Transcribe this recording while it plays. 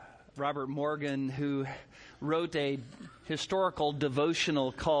Robert Morgan, who wrote a historical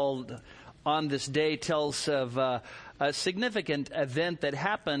devotional called On This Day, tells of a significant event that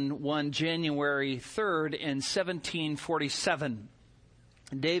happened one January 3rd in 1747.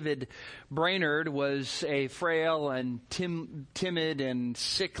 David Brainerd was a frail and timid and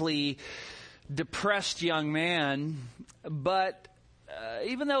sickly, depressed young man, but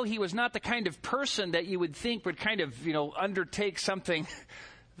even though he was not the kind of person that you would think would kind of, undertake something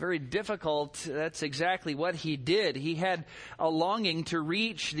very difficult, that's exactly what he did. He had a longing to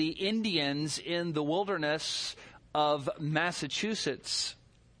reach the Indians in the wilderness of Massachusetts.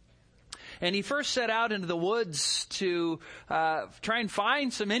 And he first set out into the woods to try and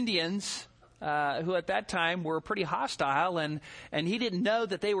find some Indians who at that time were pretty hostile, and he didn't know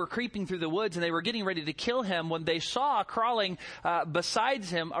that they were creeping through the woods and they were getting ready to kill him when they saw crawling beside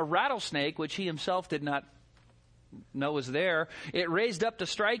him a rattlesnake, which he himself did not know was there. It raised up to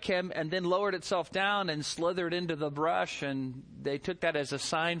strike him and then lowered itself down and slithered into the brush, and they took that as a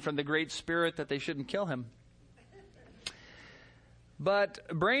sign from the Great Spirit that they shouldn't kill him. But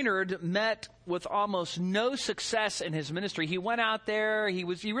Brainerd met with almost no success in his ministry. He went out there, he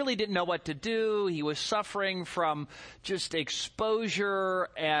really didn't know what to do. He was suffering from just exposure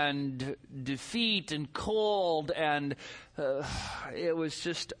and defeat and cold, and it was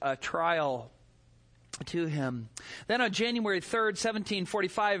just a trial to him. Then on January 3rd,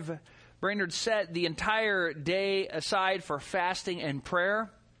 1745, Brainerd set the entire day aside for fasting and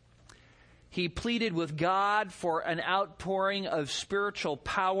prayer. He pleaded with God for an outpouring of spiritual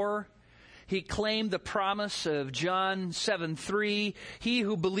power. He claimed the promise of John 7:3. He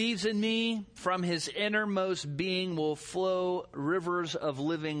who believes in me, from his innermost being will flow rivers of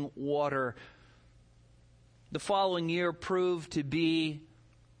living water. The following year proved to be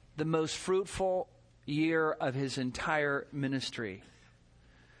the most fruitful year of his entire ministry.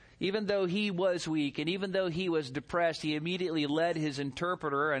 Even though he was weak and even though he was depressed, he immediately led his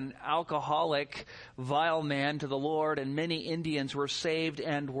interpreter, an alcoholic, vile man, to the Lord, and many Indians were saved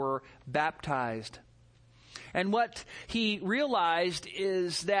and were baptized. And what he realized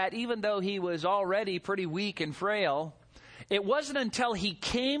is that even though he was already pretty weak and frail, it wasn't until he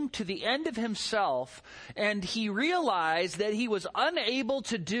came to the end of himself and he realized that he was unable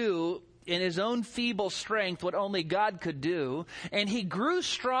to do in his own feeble strength what only God could do, and he grew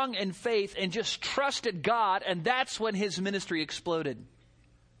strong in faith and just trusted God, and that's when his ministry exploded.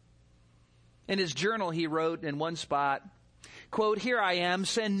 In his journal, he wrote in one spot, quote, "Here I am,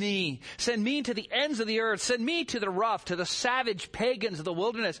 send me. Send me to the ends of the earth. Send me to the rough, to the savage pagans of the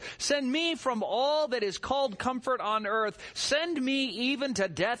wilderness. Send me from all that is called comfort on earth. Send me even to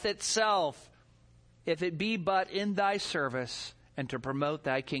death itself, if it be but in thy service, and to promote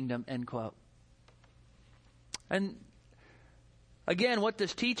thy kingdom," end quote. And again, what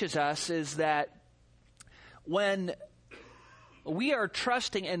this teaches us is that when we are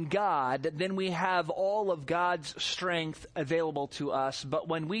trusting in God, then we have all of God's strength available to us. But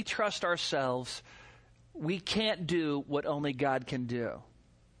when we trust ourselves, we can't do what only God can do.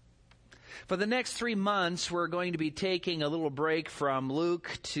 For the next 3 months, we're going to be taking a little break from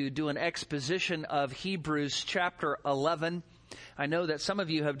Luke to do an exposition of Hebrews chapter 11. I know that some of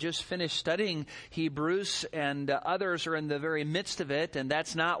you have just finished studying Hebrews, and others are in the very midst of it, and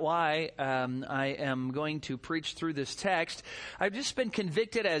that's not why I am going to preach through this text. I've just been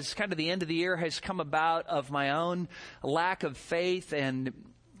convicted as kind of the end of the year has come about of my own lack of faith, and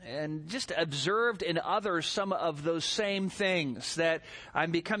just observed in others some of those same things that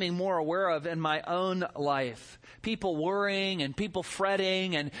I'm becoming more aware of in my own life. People worrying and people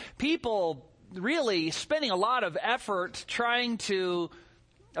fretting and people really spending a lot of effort trying to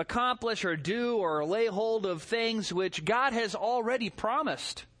accomplish or do or lay hold of things which God has already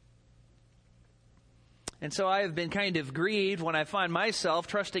promised. And so I have been kind of grieved when I find myself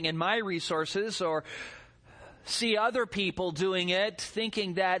trusting in my resources or see other people doing it,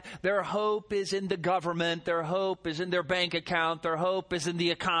 thinking that their hope is in the government, their hope is in their bank account, their hope is in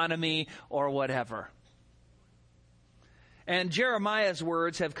the economy, or whatever. And Jeremiah's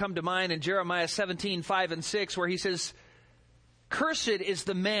words have come to mind in Jeremiah 17:5 and 6, where he says, "Cursed is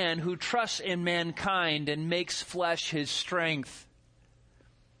the man who trusts in mankind and makes flesh his strength,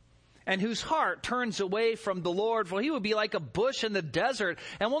 and whose heart turns away from the Lord, for he will be like a bush in the desert,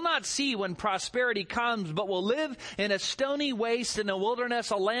 and will not see when prosperity comes, but will live in a stony waste in a wilderness,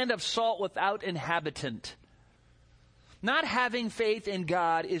 a land of salt without inhabitant." Not having faith in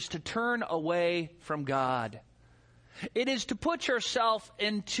God is to turn away from God. It is to put yourself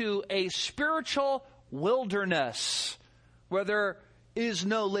into a spiritual wilderness where there is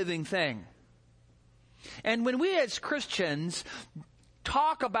no living thing. And when we as Christians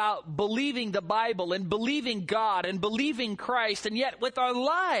talk about believing the Bible and believing God and believing Christ, and yet with our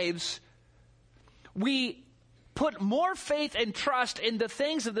lives, we put more faith and trust in the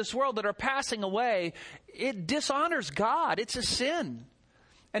things of this world that are passing away, it dishonors God. It's a sin.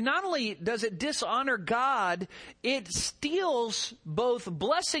 And not only does it dishonor God, it steals both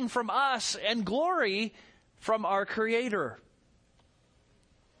blessing from us and glory from our Creator.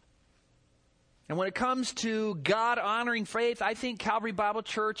 And when it comes to God-honoring faith, I think Calvary Bible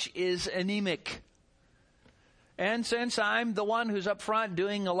Church is anemic. And since I'm the one who's up front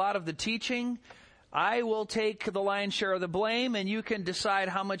doing a lot of the teaching, I will take the lion's share of the blame, and you can decide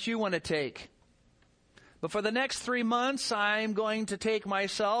how much you want to take. But for the next 3 months, I'm going to take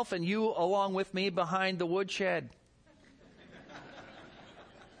myself and you along with me behind the woodshed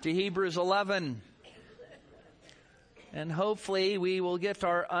to Hebrews 11. And hopefully we will get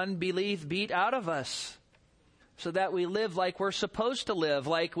our unbelief beat out of us so that we live like we're supposed to live,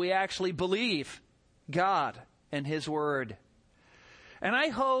 like we actually believe God and His Word. And I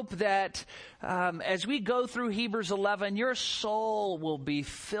hope that as we go through Hebrews 11, your soul will be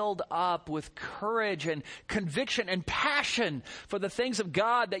filled up with courage and conviction and passion for the things of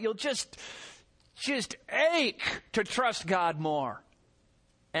God, that you'll just ache to trust God more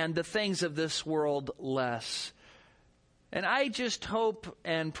and the things of this world less. And I just hope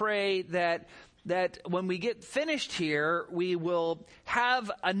and pray that when we get finished here, we will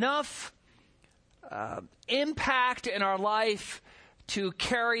have enough impact in our life to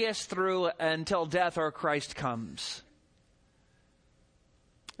carry us through until death or Christ comes.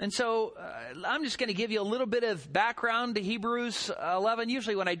 And so I'm just going to give you a little bit of background to Hebrews 11.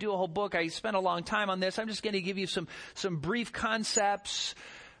 Usually when I do a whole book, I spend a long time on this. I'm just going to give you some brief concepts.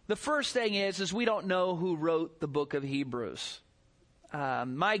 The first thing is we don't know who wrote the book of Hebrews.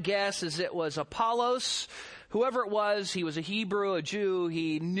 My guess is it was Apollos. Whoever it was, he was a Hebrew, a Jew.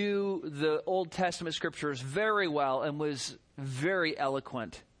 He knew the Old Testament scriptures very well and was very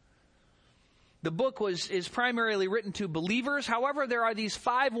eloquent. The book is primarily written to believers. However, there are these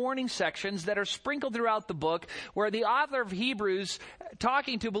 5 warning sections that are sprinkled throughout the book where the author of Hebrews,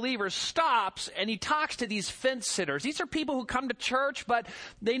 talking to believers, stops and he talks to these fence sitters. These are people who come to church, but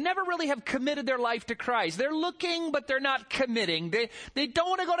they never really have committed their life to Christ. They're looking, but they're not committing. They don't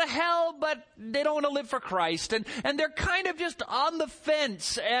want to go to hell, but they don't want to live for Christ. And they're kind of just on the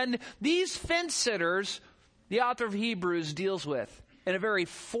fence. And these fence sitters, the author of Hebrews deals with in a very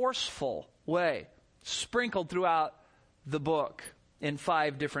forceful way, sprinkled throughout the book in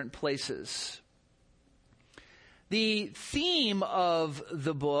 5 different places. The theme of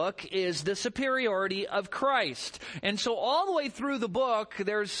the book is the superiority of Christ. And so all the way through the book,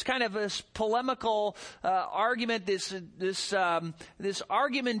 there's kind of this polemical argument, this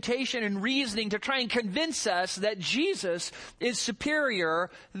argumentation and reasoning to try and convince us that Jesus is superior,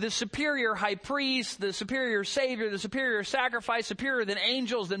 the superior high priest, the superior Savior, the superior sacrifice, superior than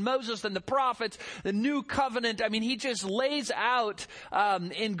angels, than Moses, than the prophets, the new covenant. I mean, he just lays out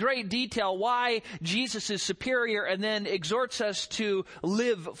in great detail why Jesus is superior, and then exhorts us to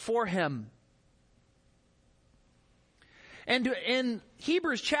live for Him. And in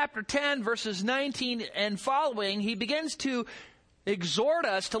Hebrews chapter 10, verses 19 and following, he begins to exhort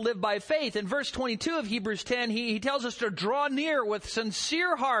us to live by faith. In verse 22 of Hebrews 10, he tells us to draw near with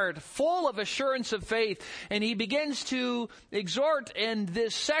sincere heart, full of assurance of faith. And he begins to exhort in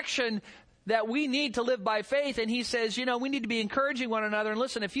this section that we need to live by faith. And he says, we need to be encouraging one another. And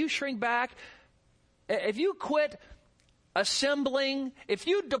listen, if you shrink back, if you quit assembling, if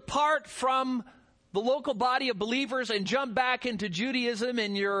you depart from the local body of believers and jump back into Judaism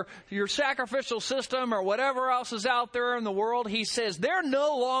and your sacrificial system or whatever else is out there in the world, he says, there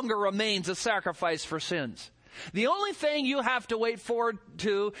no longer remains a sacrifice for sins. The only thing you have to wait forward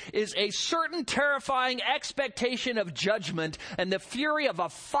to is a certain terrifying expectation of judgment and the fury of a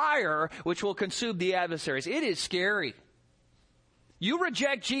fire which will consume the adversaries. It is scary. You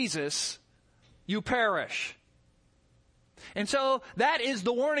reject Jesus, you perish. And so that is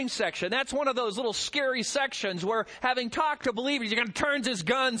the warning section. That's one of those little scary sections where, having talked to believers, he kind of turns his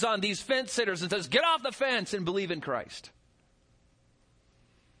guns on these fence sitters and says, get off the fence and believe in Christ.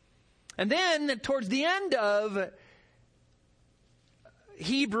 And then towards the end of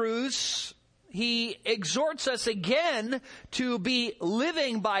Hebrews, he exhorts us again to be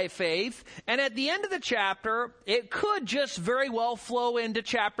living by faith. And at the end of the chapter, it could just very well flow into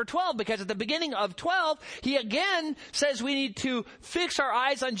chapter 12, because at the beginning of 12, he again says we need to fix our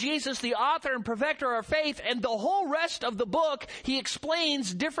eyes on Jesus, the author and perfecter of our faith. And the whole rest of the book, he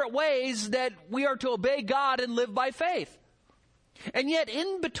explains different ways that we are to obey God and live by faith. And yet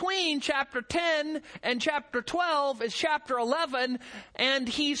in between chapter 10 and chapter 12 is chapter 11, and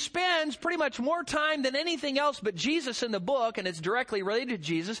he spends pretty much more time than anything else but Jesus in the book, and it's directly related to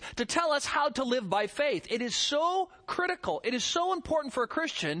Jesus, to tell us how to live by faith. It is so critical. It is so important for a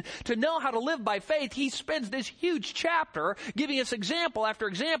Christian to know how to live by faith. He spends this huge chapter giving us example after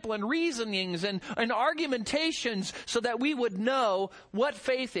example and reasonings and argumentations so that we would know what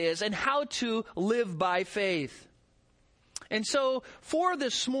faith is and how to live by faith. And so for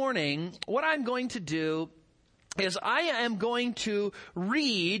this morning, what I'm going to do is I am going to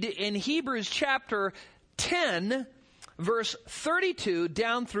read in Hebrews chapter 10, verse 32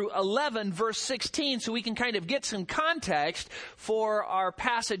 down through 11, verse 16, so we can kind of get some context for our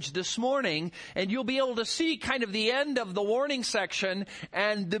passage this morning. And you'll be able to see kind of the end of the warning section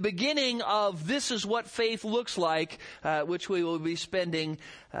and the beginning of this is what faith looks like, which we will be spending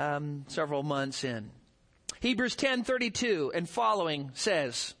several months in. Hebrews 10:32 and following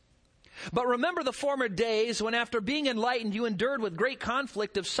says, "But remember the former days when after being enlightened you endured with great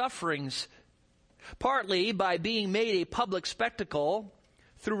conflict of sufferings, partly by being made a public spectacle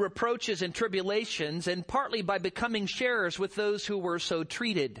through reproaches and tribulations, and partly by becoming sharers with those who were so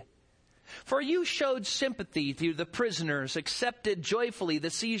treated. For you showed sympathy to the prisoners, accepted joyfully the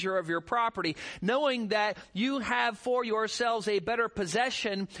seizure of your property, knowing that you have for yourselves a better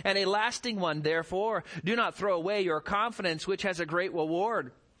possession and a lasting one. Therefore, do not throw away your confidence, which has a great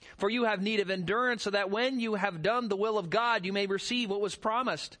reward. For you have need of endurance, so that when you have done the will of God, you may receive what was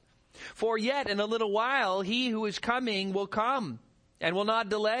promised. For yet in a little while he who is coming will come, and will not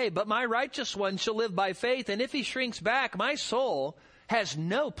delay. But my righteous one shall live by faith, and if he shrinks back, my soul has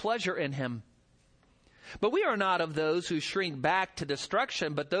no pleasure in him. But we are not of those who shrink back to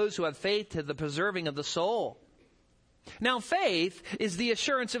destruction, but those who have faith to the preserving of the soul. Now faith is the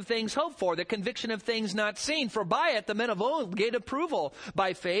assurance of things hoped for, the conviction of things not seen. For by it the men of old gained approval.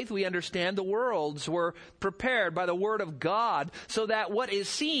 By faith we understand the worlds were prepared by the word of God, so that what is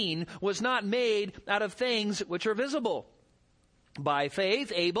seen was not made out of things which are visible. By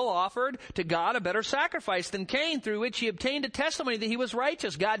faith, Abel offered to God a better sacrifice than Cain, through which he obtained a testimony that he was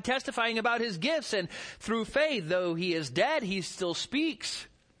righteous, God testifying about his gifts. And through faith, though he is dead, he still speaks.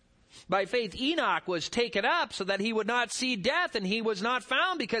 By faith, Enoch was taken up so that he would not see death, and he was not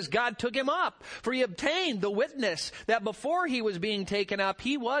found because God took him up. For he obtained the witness that before he was being taken up,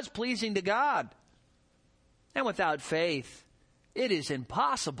 he was pleasing to God. And without faith, it is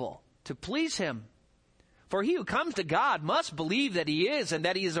impossible to please him. For he who comes to God must believe that he is, and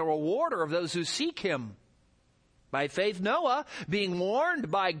that he is a rewarder of those who seek him. By faith, Noah, being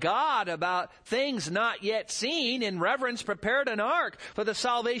warned by God about things not yet seen, in reverence prepared an ark for the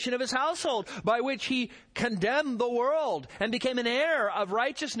salvation of his household, by which he condemned the world and became an heir of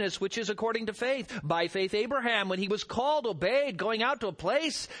righteousness, which is according to faith. By faith, Abraham, when he was called, obeyed, going out to a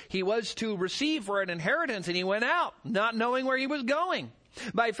place he was to receive for an inheritance, and he went out, not knowing where he was going.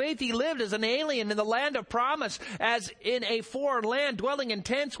 By faith he lived as an alien in the land of promise, as in a foreign land, dwelling in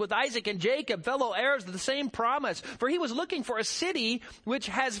tents with Isaac and Jacob, fellow heirs of the same promise. For he was looking for a city which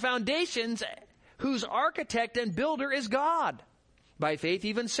has foundations, whose architect and builder is God. By faith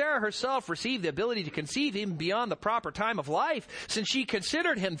even Sarah herself received the ability to conceive even beyond the proper time of life, since she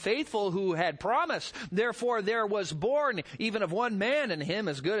considered him faithful who had promised. Therefore there was born even of one man, and him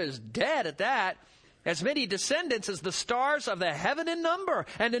as good as dead at that, as many descendants as the stars of the heaven in number,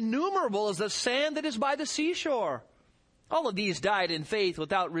 and innumerable as the sand that is by the seashore. All of these died in faith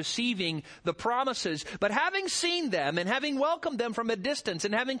without receiving the promises, but having seen them and having welcomed them from a distance,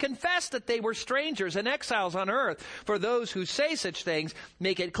 and having confessed that they were strangers and exiles on earth. For those who say such things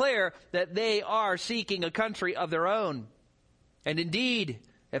make it clear that they are seeking a country of their own. And indeed,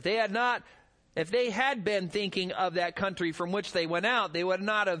 if they had been thinking of that country from which they went out, they would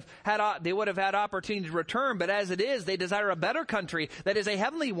have had opportunity to return. But as it is, they desire a better country, that is a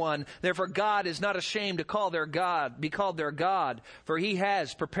heavenly one. Therefore God is not ashamed to be called their God, for he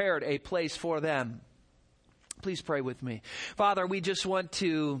has prepared a place for them. Please pray with me. Father, we just want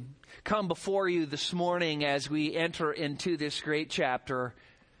to come before you this morning as we enter into this great chapter.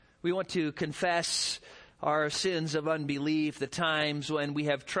 We want to confess our sins of unbelief, the times when we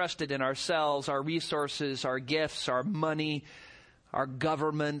have trusted in ourselves, our resources, our gifts, our money, our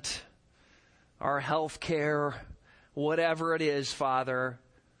government, our health care, whatever it is, Father.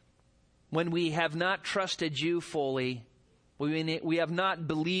 When we have not trusted you fully, we have not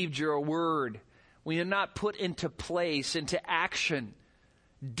believed your word, we have not put into place, into action,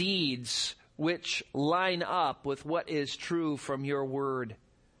 deeds which line up with what is true from your word.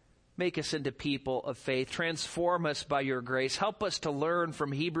 Make us into people of faith. Transform us by your grace. Help us to learn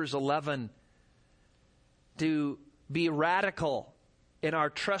from Hebrews 11 to be radical in our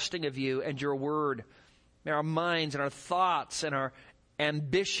trusting of you and your word. May our minds and our thoughts and our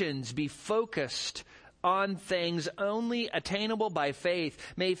ambitions be focused on things only attainable by faith.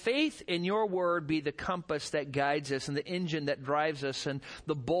 May faith in your word be the compass that guides us and the engine that drives us and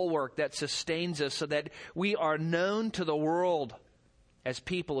the bulwark that sustains us so that we are known to the world as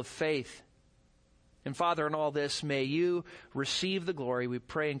people of faith. And Father, in all this, may you receive the glory. We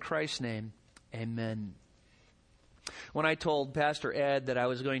pray in Christ's name. Amen. When I told Pastor Ed that I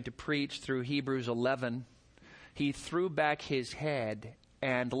was going to preach through Hebrews 11, he threw back his head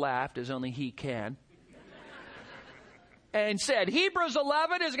and laughed as only he can. And said, Hebrews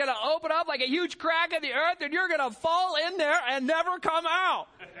 11 is going to open up like a huge crack in the earth and you're going to fall in there and never come out.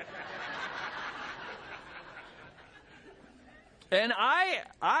 And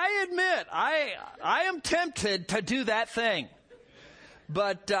I admit, I am tempted to do that thing.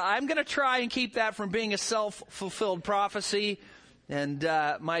 But I'm going to try and keep that from being a self-fulfilled prophecy. And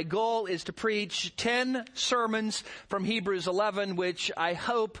my goal is to preach 10 sermons from Hebrews 11, which I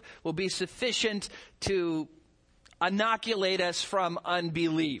hope will be sufficient to inoculate us from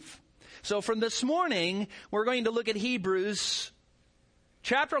unbelief. So from this morning, we're going to look at Hebrews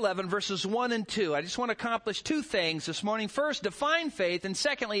chapter 11, verses 1 and 2. I just want to accomplish two things this morning. First, define faith, and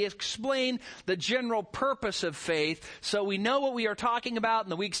secondly, explain the general purpose of faith so we know what we are talking about in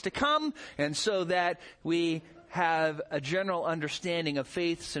the weeks to come, and so that we have a general understanding of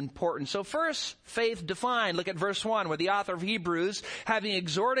faith's importance. So first, faith defined. Look at verse 1, where the author of Hebrews, having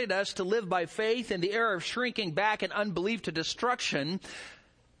exhorted us to live by faith in the error of shrinking back in unbelief to destruction,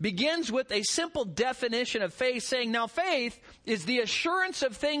 begins with a simple definition of faith, saying, now faith is the assurance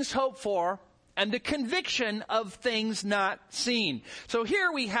of things hoped for and the conviction of things not seen. So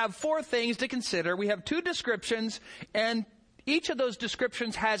here we have four things to consider. We have two descriptions, and each of those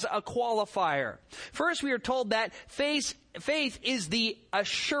descriptions has a qualifier. First, we are told that faith is the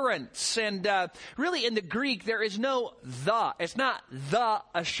assurance. And really in the Greek, there is no the. It's not the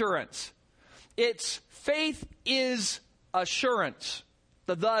assurance. It's faith is assurance.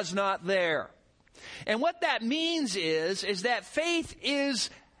 The the's not there. And what that means is that faith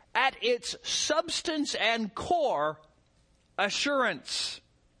is at its substance and core assurance.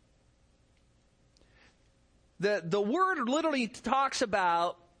 The word literally talks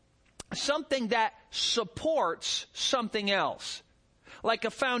about something that supports something else, like a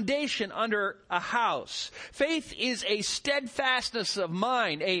foundation under a house. Faith is a steadfastness of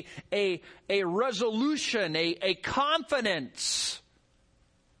mind, a resolution, a confidence.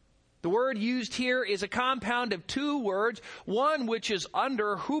 The word used here is a compound of two words, one which is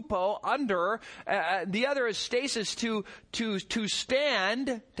under, hupo, under, the other is stasis, to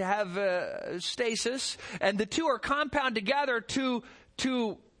stand, to have stasis, and the two are compound together to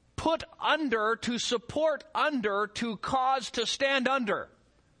put under, to support under, to cause to stand under.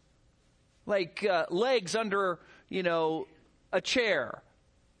 Like legs under, a chair,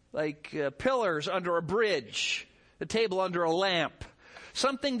 like pillars under a bridge, a table under a lamp.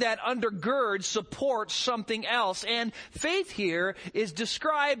 Something that undergirds, supports something else. And faith here is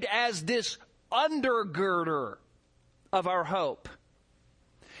described as this undergirder of our hope.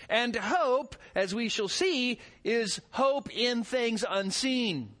 And hope, as we shall see, is hope in things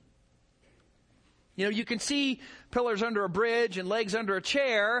unseen. You can see pillars under a bridge and legs under a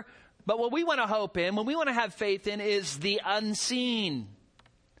chair, but what we want to hope in, what we want to have faith in, is the unseen.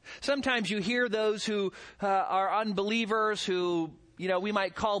 Sometimes you hear those who are unbelievers who, we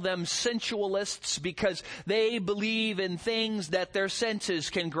might call them sensualists because they believe in things that their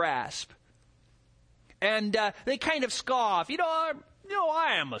senses can grasp. And they kind of scoff. I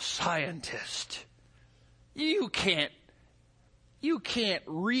am a scientist. You can't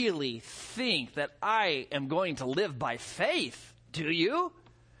really think that I am going to live by faith, do you?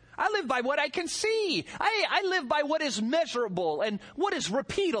 I live by what I can see. I live by what is measurable and what is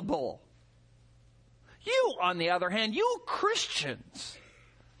repeatable. You, on the other hand, you Christians,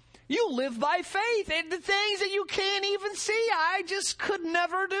 you live by faith in the things that you can't even see. I just could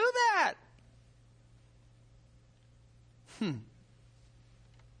never do that.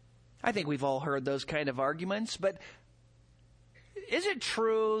 I think we've all heard those kind of arguments, but is it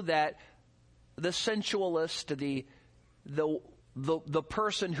true that the sensualist, the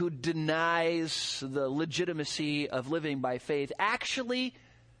person who denies the legitimacy of living by faith actually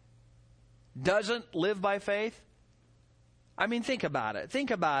doesn't live by faith? I mean, think about it.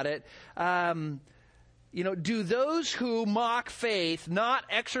 Do those who mock faith not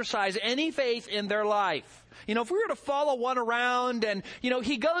exercise any faith in their life? If we were to follow one around and,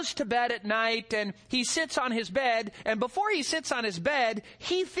 he goes to bed at night and he sits on his bed, and before he sits on his bed,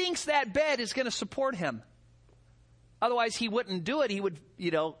 he thinks that bed is going to support him. Otherwise, he wouldn't do it. He would,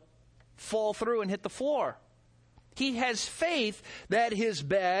 fall through and hit the floor. He has faith that his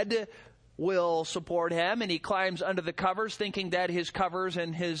bed will support him, and he climbs under the covers thinking that his covers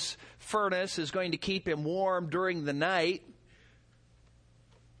and his furnace is going to keep him warm during the night.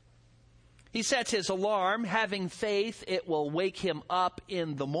 He sets his alarm, having faith it will wake him up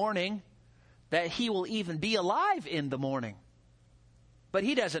in the morning, that he will even be alive in the morning. But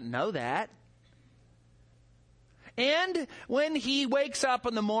he doesn't know that. And when he wakes up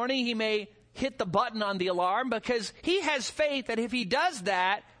in the morning, he may hit the button on the alarm because he has faith that if he does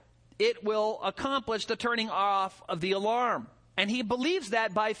that, it will accomplish the turning off of the alarm. And he believes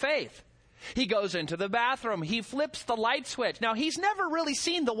that by faith. He goes into the bathroom. He flips the light switch. Now, he's never really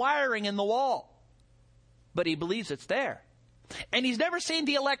seen the wiring in the wall, but he believes it's there. And he's never seen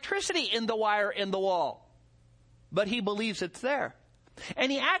the electricity in the wire in the wall, but he believes it's there.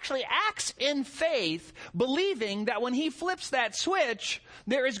 And he actually acts in faith, believing that when he flips that switch,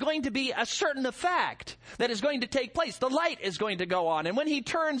 there is going to be a certain effect that is going to take place. The light is going to go on. And when he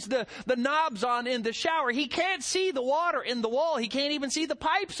turns the knobs on in the shower, he can't see the water in the wall. He can't even see the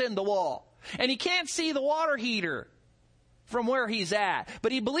pipes in the wall. And he can't see the water heater from where he's at.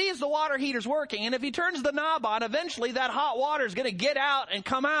 But he believes the water heater's working. And if he turns the knob on, eventually that hot water is going to get out and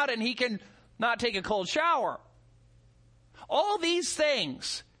come out, and he can not take a cold shower. All these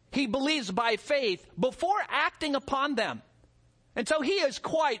things he believes by faith before acting upon them. And so he is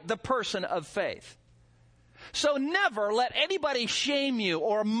quite the person of faith. So never let anybody shame you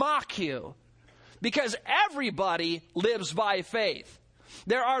or mock you, because everybody lives by faith.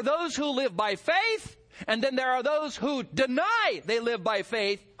 There are those who live by faith, and then there are those who deny they live by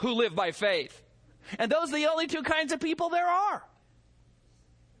faith, who live by faith. And those are the only two kinds of people there are.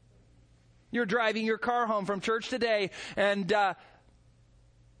 You're driving your car home from church today, and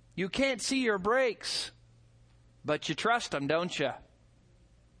you can't see your brakes, but you trust them, don't you?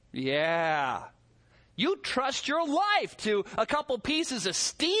 Yeah. You trust your life to a couple pieces of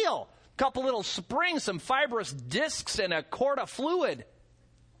steel, a couple little springs, some fibrous discs, and a quart of fluid.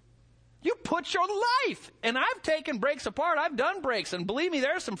 You put your life, and I've taken brakes apart. I've done brakes, and believe me,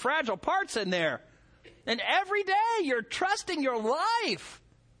 there's some fragile parts in there. And every day you're trusting your life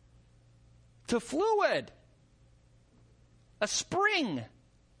to fluid, a spring,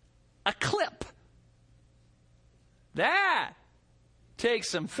 a clip. That takes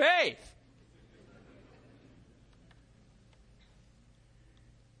some faith.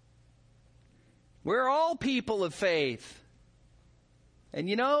 We're all people of faith. And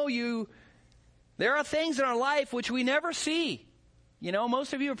there are things in our life which we never see.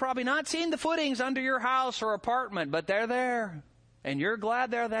 Most of you have probably not seen the footings under your house or apartment, but they're there. And you're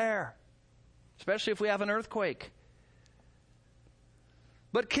glad they're there. Especially if we have an earthquake.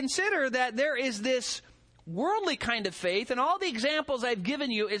 But consider that there is this worldly kind of faith, and all the examples I've given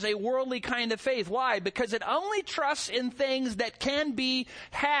you is a worldly kind of faith. Why? Because it only trusts in things that can be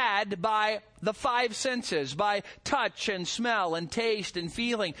had by the five senses, by touch and smell and taste and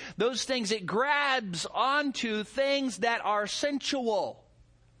feeling. Those things, it grabs onto things that are sensual,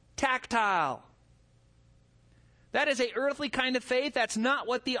 tactile. That is an earthly kind of faith. That's not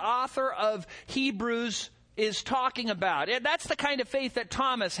what the author of Hebrews is talking about. That's the kind of faith that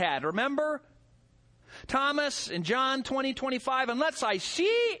Thomas had. Remember? Thomas in John 20:25, unless I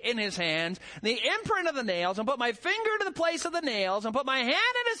see in his hands the imprint of the nails, and put my finger to the place of the nails, and put my hand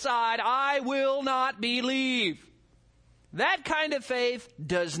in his side, I will not believe. That kind of faith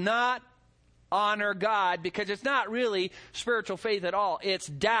does not honor God, because it's not really spiritual faith at all. It's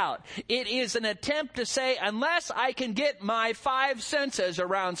doubt. It is an attempt to say, unless I can get my five senses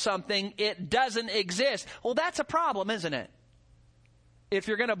around something, it doesn't exist. Well, that's a problem, isn't it? If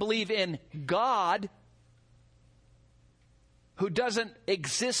you're going to believe in God, who doesn't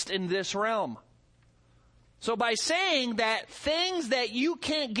exist in this realm. So by saying that things that you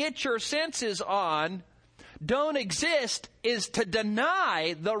can't get your senses on don't exist is to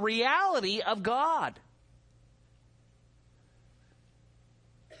deny the reality of God.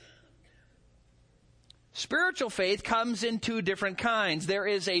 Spiritual faith comes in two different kinds. There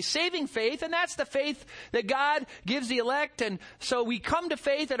is a saving faith, and that's the faith that God gives the elect. And so we come to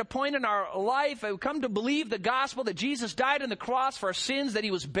faith at a point in our life. We come to believe the gospel that Jesus died on the cross for our sins, that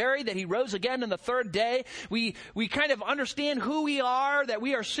he was buried, that he rose again on the third day. We kind of understand who we are, that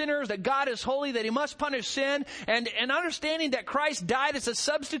we are sinners, that God is holy, that he must punish sin, and understanding that Christ died as a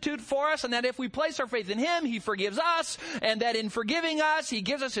substitute for us, and that if we place our faith in him, he forgives us, and that in forgiving us, he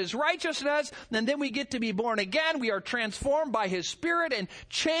gives us his righteousness, and then we get to be born again. We are transformed by his Spirit and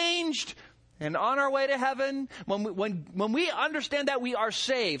changed and on our way to heaven, when we understand that we are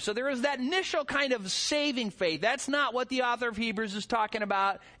saved. So there is that initial kind of saving faith. That's not what the author of Hebrews is talking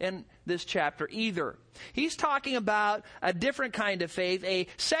about in this chapter either. He's talking about a different kind of faith, a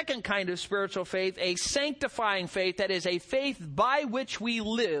second kind of spiritual faith, a sanctifying faith that is a faith by which we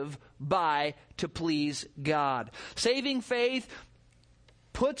live by to please God. Saving faith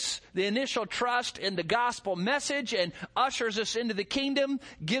puts the initial trust in the gospel message and ushers us into the kingdom,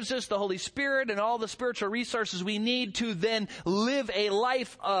 gives us the Holy Spirit and all the spiritual resources we need to then live a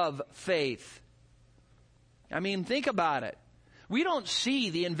life of faith. I mean, think about it. We don't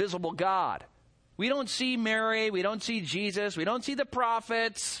see the invisible God. We don't see Mary. We don't see Jesus. We don't see the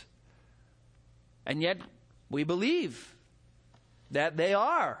prophets. And yet we believe that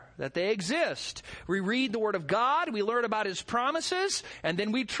they exist. We read the Word of God, we learn about His promises, and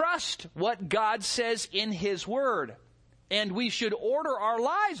then we trust what God says in His Word. And we should order our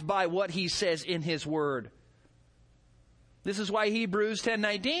lives by what He says in His Word. This is why Hebrews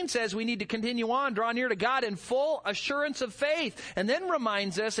 10:19 says we need to continue on, draw near to God in full assurance of faith. And then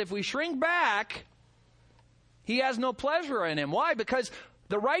reminds us if we shrink back, He has no pleasure in Him. Why? Because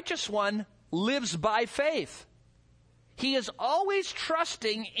the righteous one lives by faith. He is always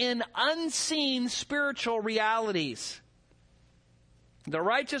trusting in unseen spiritual realities. The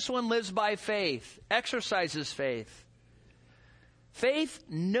righteous one lives by faith, exercises faith. Faith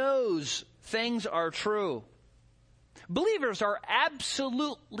knows things are true. Believers are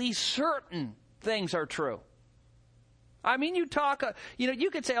absolutely certain things are true. I mean, you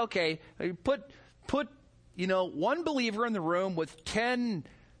could say, okay, put one believer in the room with 10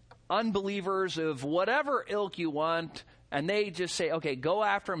 unbelievers of whatever ilk you want, and they just say, okay, go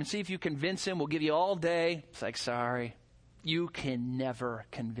after him and see if you convince him. We'll give you all day. It's like, sorry, you can never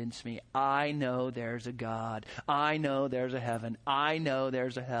convince me. I know there's a God. I know there's a heaven. I know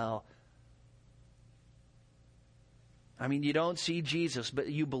there's a hell. I mean, you don't see Jesus, but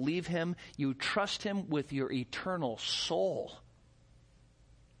you believe Him. You trust Him with your eternal soul.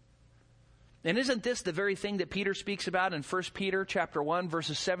 And isn't this the very thing that Peter speaks about in 1 Peter chapter 1,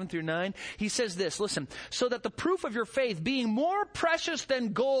 verses 7 through 9? He says this, listen, so that the proof of your faith, being more precious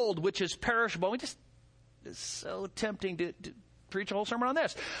than gold, which is perishable. It's so tempting to preach a whole sermon on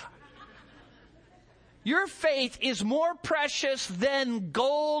this. Your faith is more precious than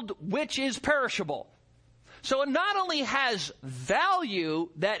gold, which is perishable. So it not only has value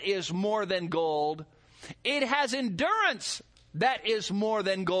that is more than gold, it has endurance that is more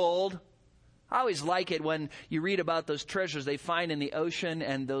than gold. I always like it when you read about those treasures they find in the ocean,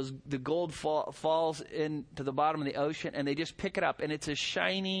 and the gold falls into the bottom of the ocean, and they just pick it up, and it's as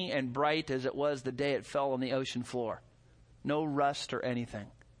shiny and bright as it was the day it fell on the ocean floor. No rust or anything.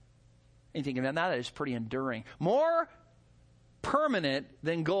 And you think, now that is pretty enduring. More permanent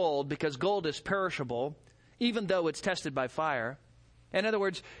than gold, because gold is perishable, even though it's tested by fire. In other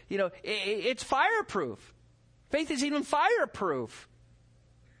words, it's fireproof. Faith is even fireproof.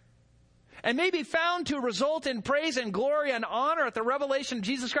 And may be found to result in praise and glory and honor at the revelation of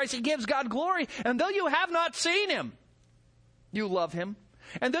Jesus Christ. He gives God glory. And though you have not seen Him, you love Him.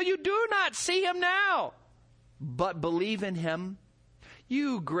 And though you do not see Him now, but believe in Him,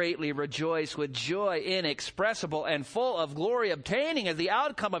 you greatly rejoice with joy inexpressible and full of glory, obtaining as the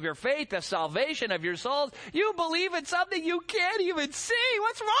outcome of your faith the salvation of your souls. You believe in something you can't even see.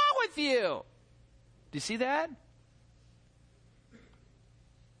 What's wrong with you? Do you see that?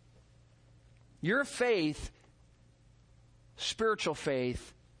 Your faith, spiritual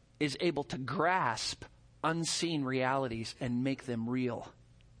faith, is able to grasp unseen realities and make them real.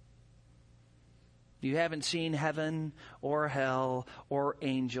 You haven't seen heaven or hell or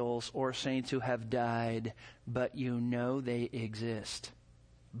angels or saints who have died, but you know they exist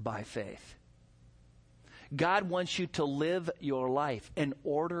by faith. God wants you to live your life and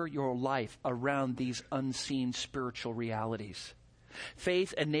order your life around these unseen spiritual realities.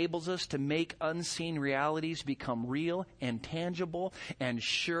 Faith enables us to make unseen realities become real and tangible and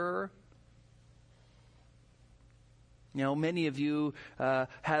sure. Many of you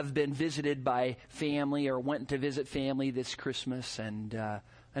have been visited by family or went to visit family this Christmas. And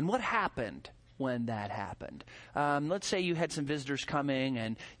what happened when that happened? Let's say you had some visitors coming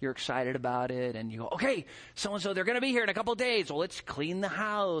and you're excited about it. And you go, okay, so-and-so, they're going to be here in a couple of days. Well, let's clean the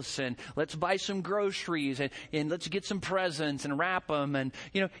house and let's buy some groceries and let's get some presents and wrap them. And,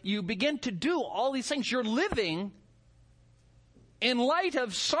 you begin to do all these things. You're living in light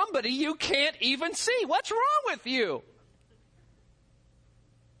of somebody you can't even see. What's wrong with you?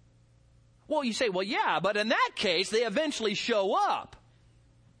 Well, you say, well, yeah, but in that case, they eventually show up.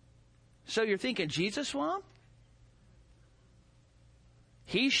 So you're thinking, Jesus won't?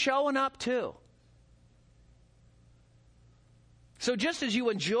 He's showing up too. So just as you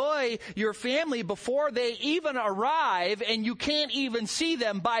enjoy your family before they even arrive and you can't even see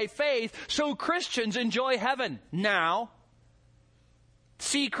them by faith, so Christians enjoy heaven now.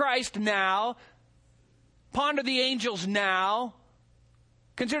 See Christ now. Ponder the angels now.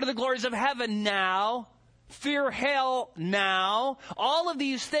 Consider the glories of heaven now. Fear hell now. All of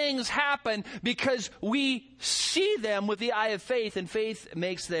these things happen because we see them with the eye of faith, and faith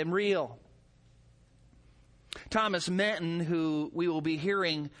makes them real. Thomas Menton, who we will be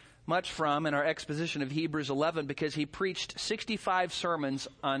hearing much from in our exposition of Hebrews 11, because he preached 65 sermons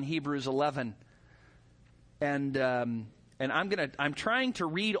on Hebrews 11. And I'm trying to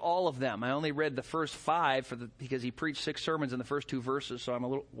read all of them. I only read the first 5 because he preached 6 sermons in the first 2 verses, so I'm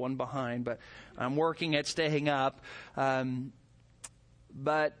one behind, but I'm working at staying up.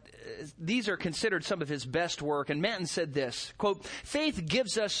 But these are considered some of his best work. And Menton said this, quote, "Faith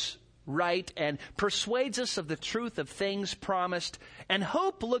gives us right and persuades us of the truth of things promised, and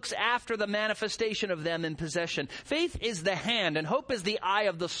hope looks after the manifestation of them in possession. Faith is the hand, and hope is the eye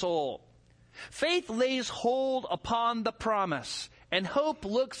of the soul. Faith lays hold upon the promise, and hope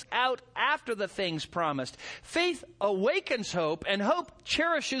looks out after the things promised. Faith awakens hope, and hope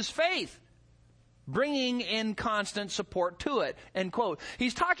cherishes faith, bringing in constant support to it." End quote.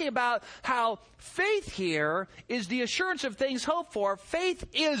 He's talking about how faith here is the assurance of things hoped for. Faith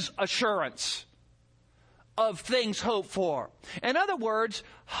is assurance of things hoped for. In other words,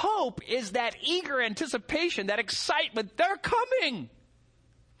 hope is that eager anticipation, that excitement. They're coming.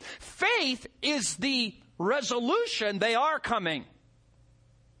 Faith is the resolution they are coming.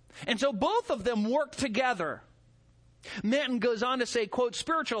 And so both of them work together. Menton goes on to say, quote,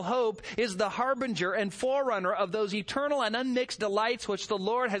 "Spiritual hope is the harbinger and forerunner of those eternal and unmixed delights which the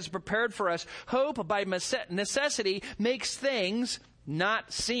Lord has prepared for us. Hope, by necessity, makes things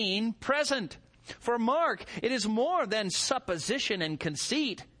not seen present. For mark, it is more than supposition and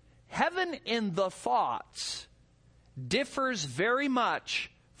conceit. Heaven in the thoughts differs very much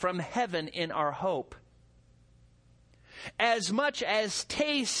from heaven in our hope. As much as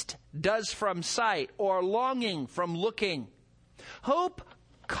taste does from sight, or longing from looking. Hope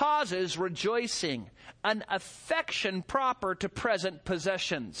causes rejoicing, an affection proper to present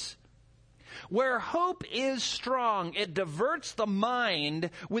possessions. Where hope is strong, it diverts the mind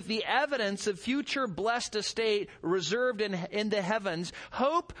with the evidence of future blessed estate reserved in the heavens.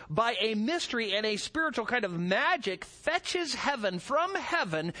 Hope, by a mystery and a spiritual kind of magic, fetches heaven from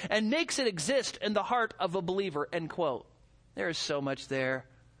heaven and makes it exist in the heart of a believer." End quote. There is so much there.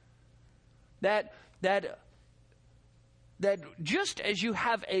 That just as you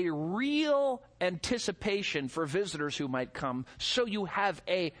have a real anticipation for visitors who might come, so you have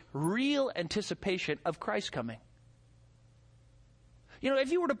a real anticipation of Christ coming. You know,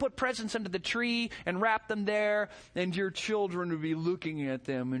 if you were to put presents under the tree and wrap them there, and your children would be looking at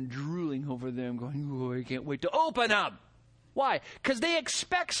them and drooling over them, going, "Oh, I can't wait to open them." Why? Because they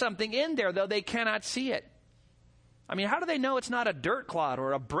expect something in there, though they cannot see it. I mean, how do they know it's not a dirt clod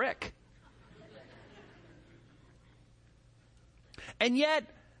or a brick? And yet,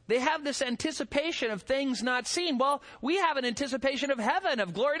 they have this anticipation of things not seen. Well, we have an anticipation of heaven,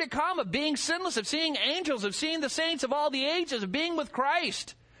 of glory to come, of being sinless, of seeing angels, of seeing the saints of all the ages, of being with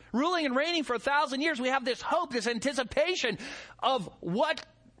Christ, ruling and reigning for 1,000 years. We have this hope, this anticipation of what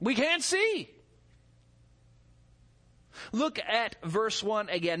we can't see. Look at verse 1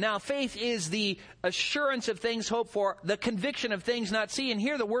 again. Now, faith is the assurance of things hoped for, the conviction of things not seen. And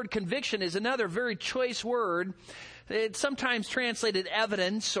here the word conviction is another very choice word. It's sometimes translated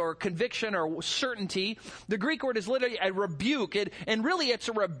evidence or conviction or certainty. The Greek word is literally a rebuke. And really it's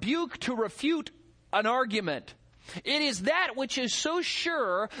a rebuke to refute an argument. It is that which is so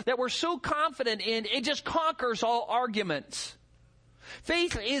sure, that we're so confident in, it just conquers all arguments.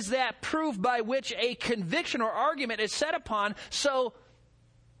 Faith is that proof by which a conviction or argument is set upon, so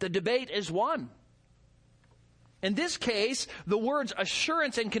the debate is won. In this case, the words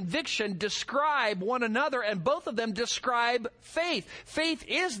assurance and conviction describe one another, and both of them describe faith. Faith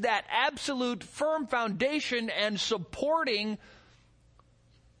is that absolute firm foundation and supporting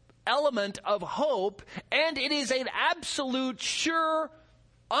element of hope, and it is an absolute, sure,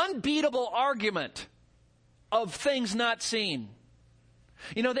 unbeatable argument of things not seen.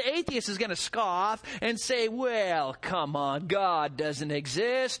 You know, the atheist is going to scoff and say, "Well, come on, God doesn't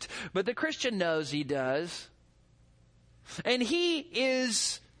exist." But the Christian knows he does. And he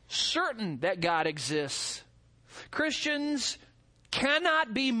is certain that God exists. Christians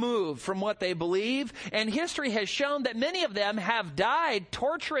cannot be moved from what they believe, and history has shown that many of them have died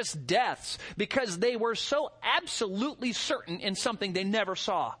torturous deaths because they were so absolutely certain in something they never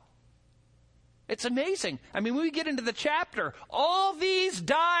saw. It's amazing. I mean, when we get into the chapter, all these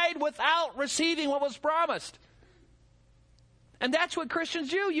died without receiving what was promised. And that's what Christians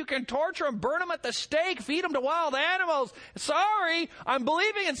do. You can torture them, burn them at the stake, feed them to wild animals. Sorry, I'm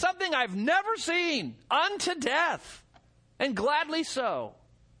believing in something I've never seen, unto death, and gladly so.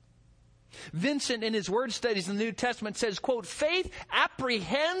 Vincent, in his word studies in the New Testament, says, quote, faith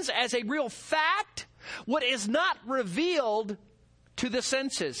apprehends as a real fact what is not revealed to the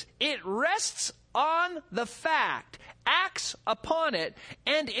senses. It rests on the fact, acts upon it,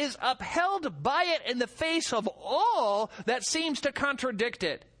 and is upheld by it in the face of all that seems to contradict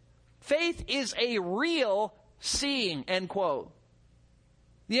it. Faith is a real seeing, end quote.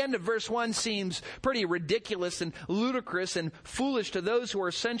 The end of verse 1 seems pretty ridiculous and ludicrous and foolish to those who are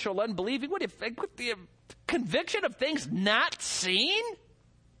essential unbelieving. What if the conviction of things not seen?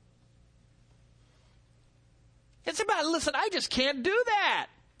 It's about, listen, I just can't do that.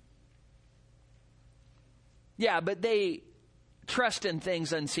 Yeah, but they trust in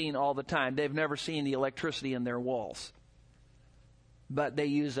things unseen all the time. They've never seen the electricity in their walls. But they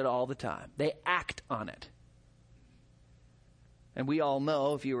use it all the time. They act on it. And we all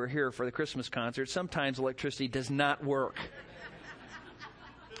know, if you were here for the Christmas concert, sometimes electricity does not work.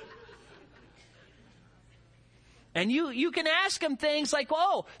 And you can ask them things like,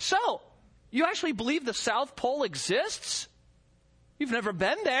 oh, so you actually believe the South Pole exists? You've never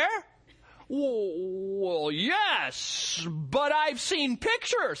been there? Well, yes, but I've seen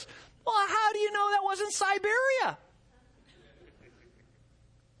pictures. Well, how do you know that wasn't Siberia?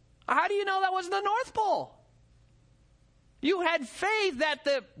 How do you know that wasn't the North Pole? You had faith that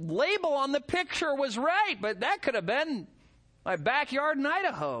the label on the picture was right, but that could have been my backyard in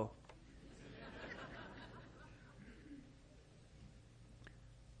Idaho.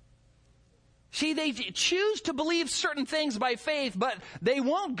 See, they choose to believe certain things by faith, but they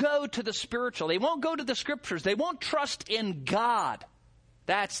won't go to the spiritual. They won't go to the scriptures. They won't trust in God.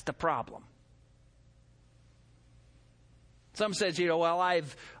 That's the problem. Some says, well,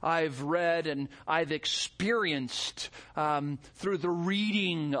 I've read and I've experienced through the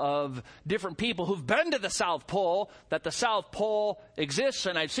reading of different people who've been to the South Pole that the South Pole exists,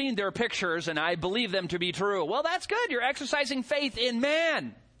 and I've seen their pictures and I believe them to be true. Well, that's good. You're exercising faith in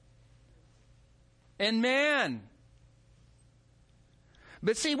man. In man.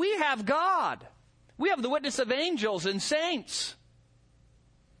 But see, we have God. We have the witness of angels and saints.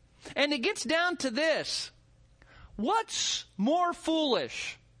 And it gets down to this. What's more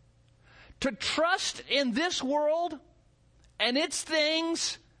foolish? To trust in this world and its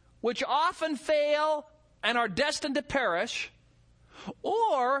things, which often fail and are destined to perish,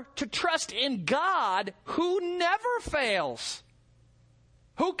 or to trust in God, who never fails,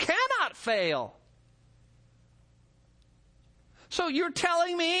 who cannot fail? So you're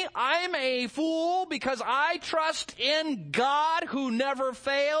telling me I'm a fool because I trust in God who never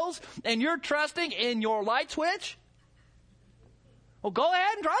fails, and you're trusting in your light switch? Well, go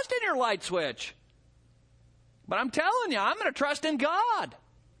ahead and trust in your light switch. But I'm telling you, I'm going to trust in God.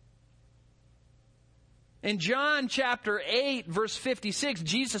 In John chapter 8, verse 56,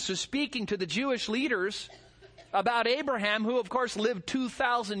 Jesus was speaking to the Jewish leaders about Abraham, who of course lived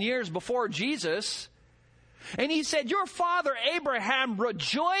 2,000 years before Jesus. And he said, your father Abraham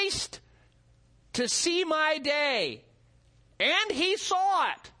rejoiced to see my day, and he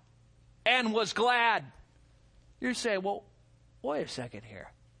saw it and was glad. You say, well, wait a second here.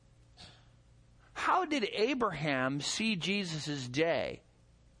 How did Abraham see Jesus' day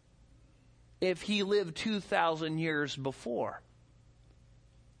if he lived 2,000 years before?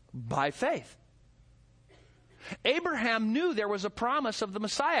 By faith. Abraham knew there was a promise of the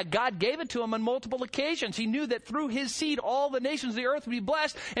Messiah. God gave it to him on multiple occasions. He knew that through his seed all the nations of the earth would be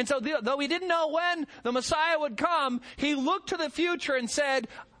blessed. And so though he didn't know when the Messiah would come, he looked to the future and said,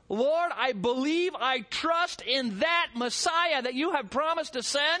 Lord, I believe, I trust in that Messiah that you have promised to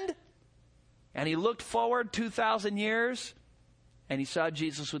send. And he looked forward 2,000 years, and he saw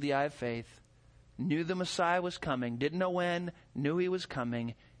Jesus with the eye of faith, knew the Messiah was coming, didn't know when, knew he was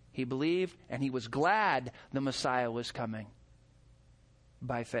coming. He believed, and he was glad the Messiah was coming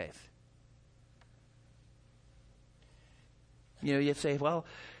by faith. You say, well,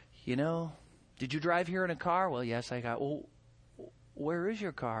 did you drive here in a car? Well, yes, I got. Well, where is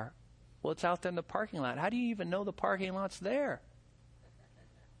your car? Well, it's out there in the parking lot. How do you even know the parking lot's there?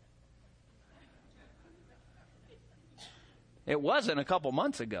 It wasn't a couple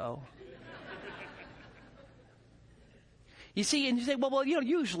months ago. You see, and you say, well,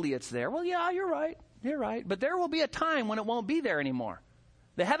 usually it's there. Well, yeah, you're right. You're right. But there will be a time when it won't be there anymore.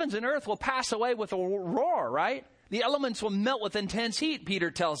 The heavens and earth will pass away with a roar, right? The elements will melt with intense heat,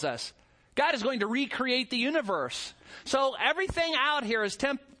 Peter tells us. God is going to recreate the universe. So everything out here is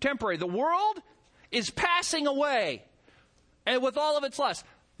temporary. The world is passing away, and with all of its lust.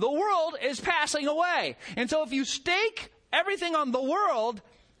 The world is passing away. And so if you stake everything on the world,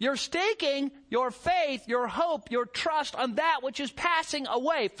 you're staking your faith, your hope, your trust on that which is passing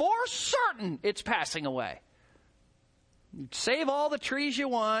away. For certain, it's passing away. Save all the trees you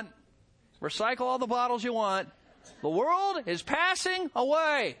want. Recycle all the bottles you want. The world is passing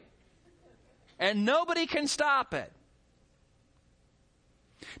away. And nobody can stop it.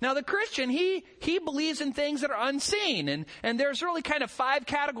 Now, the Christian, he believes in things that are unseen. And there's really kind of 5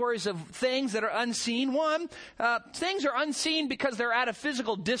 categories of things that are unseen. One, things are unseen because they're at a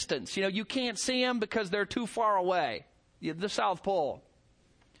physical distance. You can't see them because they're too far away. The South Pole.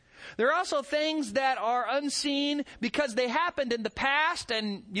 There are also things that are unseen because they happened in the past,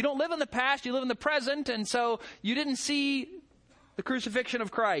 and you don't live in the past, you live in the present, and so you didn't see the crucifixion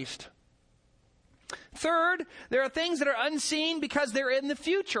of Christ. Third, there are things that are unseen because they're in the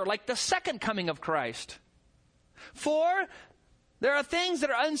future, like the second coming of Christ. 4, there are things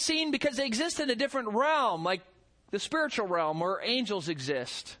that are unseen because they exist in a different realm, like the spiritual realm where angels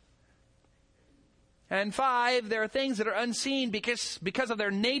exist. And 5, there are things that are unseen because of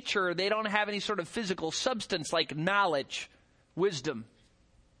their nature, they don't have any sort of physical substance like knowledge, wisdom,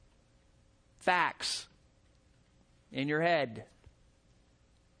 facts in your head.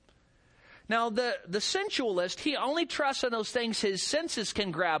 Now, the sensualist, he only trusts in those things his senses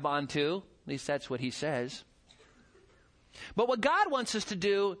can grab onto. At least that's what he says. But what God wants us to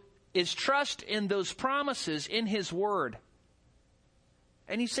do is trust in those promises in His Word.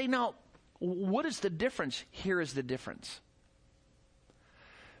 And you say, now, what is the difference? Here is the difference.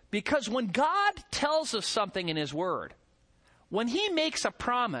 Because when God tells us something in His Word, when He makes a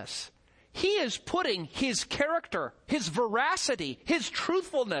promise, He is putting His character, His veracity, His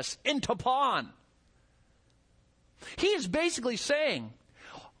truthfulness into pawn. He is basically saying,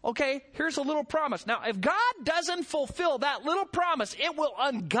 okay, here's a little promise. Now, if God doesn't fulfill that little promise, it will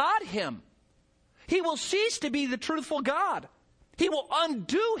ungod Him. He will cease to be the truthful God. He will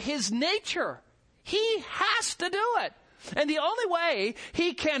undo His nature. He has to do it. And the only way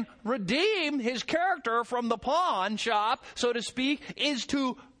He can redeem His character from the pawn shop, so to speak, is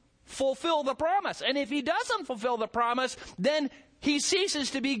to fulfill the promise. And if He doesn't fulfill the promise, then He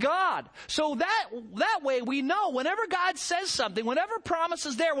ceases to be God. So that way we know whenever God says something, whenever promise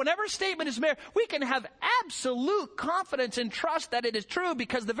is there, whenever a statement is made, we can have absolute confidence and trust that it is true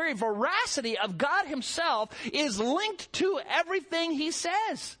because the very veracity of God Himself is linked to everything He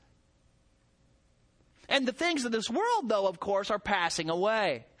says. And the things of this world, though, of course, are passing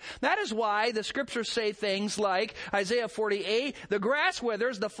away. That is why the Scriptures say things like Isaiah 48, the grass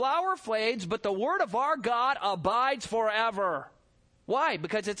withers, the flower fades, but the word of our God abides forever. Why?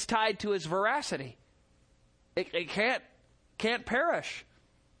 Because it's tied to His veracity. It can't perish.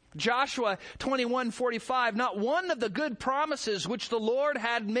 Joshua 21:45, not one of the good promises which the Lord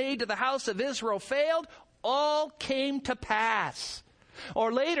had made to the house of Israel failed, all came to pass.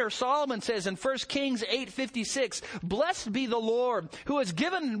 Or later, Solomon says in 1 Kings 8:56, blessed be the Lord, who has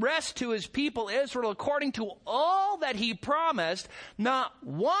given rest to His people Israel according to all that He promised. Not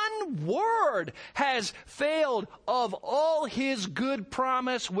one word has failed of all His good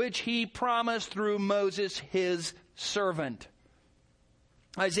promise which He promised through Moses, His servant.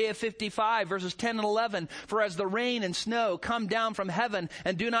 Isaiah 55, verses 10 and 11, for as the rain and snow come down from heaven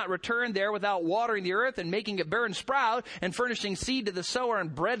and do not return there without watering the earth and making it bear and sprout and furnishing seed to the sower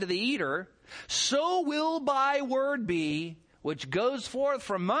and bread to the eater, so will my word be, which goes forth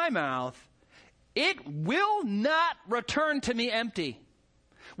from my mouth. It will not return to me empty,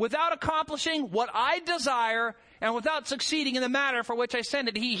 without accomplishing what I desire and without succeeding in the matter for which I send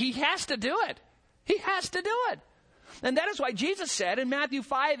it. He has to do it. He has to do it. And that is why Jesus said in Matthew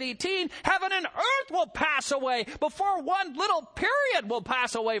 5:18, heaven and earth will pass away before one little period will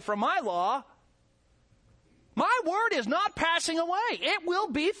pass away from my law. My word is not passing away. It will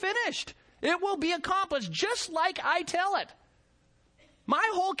be finished. It will be accomplished just like I tell it. My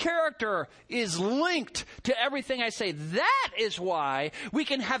whole character is linked to everything I say. That is why we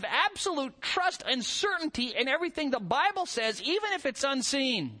can have absolute trust and certainty in everything the Bible says, even if it's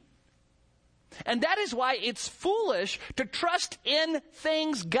unseen. And that is why it's foolish to trust in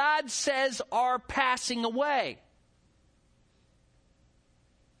things God says are passing away.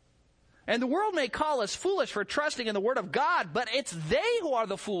 And the world may call us foolish for trusting in the Word of God, but it's they who are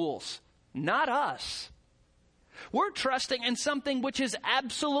the fools, not us. We're trusting in something which is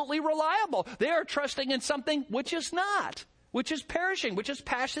absolutely reliable. They are trusting in something which is not, which is perishing, which is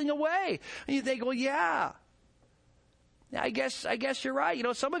passing away. And you think, well, yeah, I guess you're right. You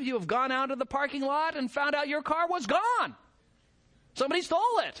know, some of you have gone out to the parking lot and found out your car was gone. Somebody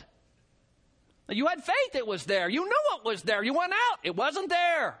stole it. You had faith it was there. You knew it was there. You went out. It wasn't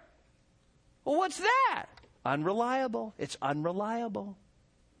there. Well, what's that? Unreliable. It's unreliable.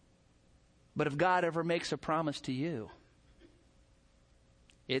 But if God ever makes a promise to you,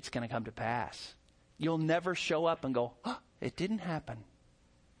 it's going to come to pass. You'll never show up and go, oh, it didn't happen.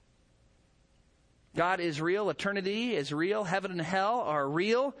 God is real. Eternity is real. Heaven and hell are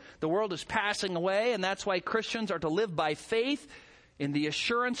real. The world is passing away, and that's why Christians are to live by faith in the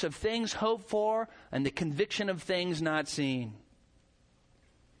assurance of things hoped for and the conviction of things not seen.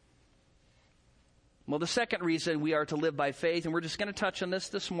 Well, the second reason we are to live by faith, and we're just going to touch on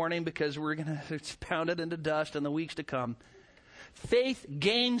this morning because we're going to pound it into dust in the weeks to come. Faith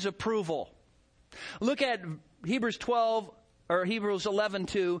gains approval. Look at Hebrews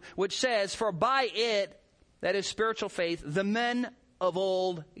 11:2, which says, "For by it," that is spiritual faith, "the men of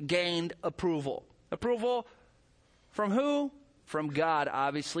old gained approval." Approval from who? From God,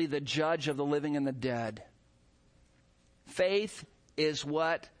 obviously, the judge of the living and the dead. Faith is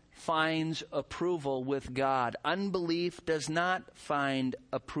what finds approval with God. Unbelief does not find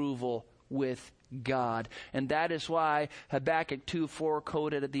approval with God. And that is why Habakkuk 2:4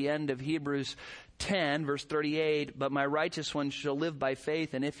 quoted at the end of Hebrews 10, verse 38, "But my righteous one shall live by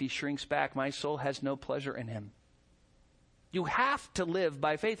faith, and if he shrinks back, my soul has no pleasure in him." You have to live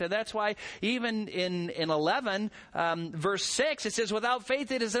by faith. And that's why even in 11, verse 6, it says, "Without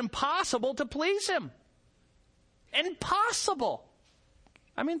faith it is impossible to please him." Impossible.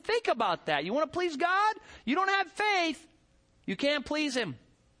 I mean, think about that. You want to please God? You don't have faith, you can't please him.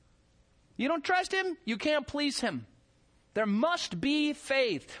 You don't trust him, you can't please him. There must be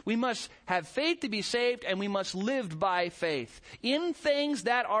faith. We must have faith to be saved, and we must live by faith in things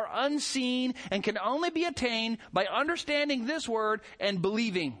that are unseen and can only be attained by understanding this word and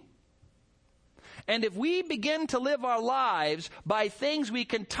believing. And if we begin to live our lives by things we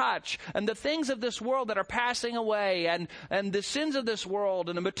can touch and the things of this world that are passing away and the sins of this world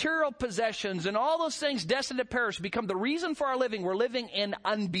and the material possessions and all those things destined to perish become the reason for our living, we're living in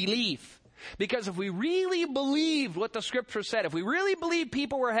unbelief. Because if we really believed what the Scripture said, if we really believed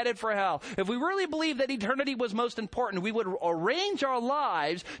people were headed for hell, if we really believed that eternity was most important, we would arrange our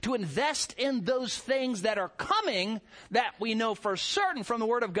lives to invest in those things that are coming that we know for certain from the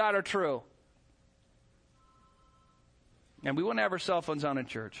Word of God are true. And we wouldn't have our cell phones on in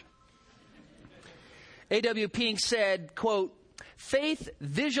church. A.W. Pink said, quote, "Faith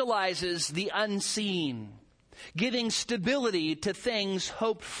visualizes the unseen, giving stability to things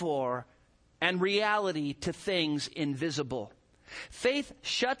hoped for and reality to things invisible. Faith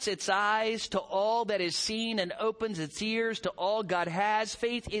shuts its eyes to all that is seen and opens its ears to all God has.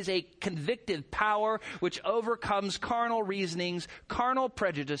 Faith is a convictive power which overcomes carnal reasonings, carnal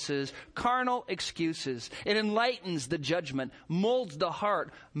prejudices, carnal excuses. It enlightens the judgment, molds the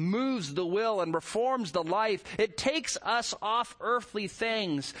heart, moves the will, and reforms the life. It takes us off earthly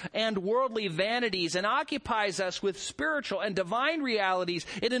things and worldly vanities and occupies us with spiritual and divine realities.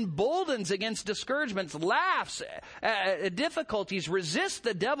 It emboldens against discouragements, laughs at difficulties, resists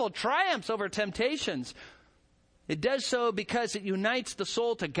the devil, triumphs over temptations. It does so because it unites the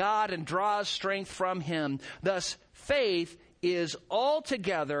soul to God and draws strength from him. Thus, faith is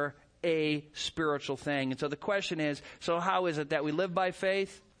altogether a spiritual thing. And so the question is, so how is it that we live by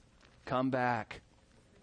faith? Come back.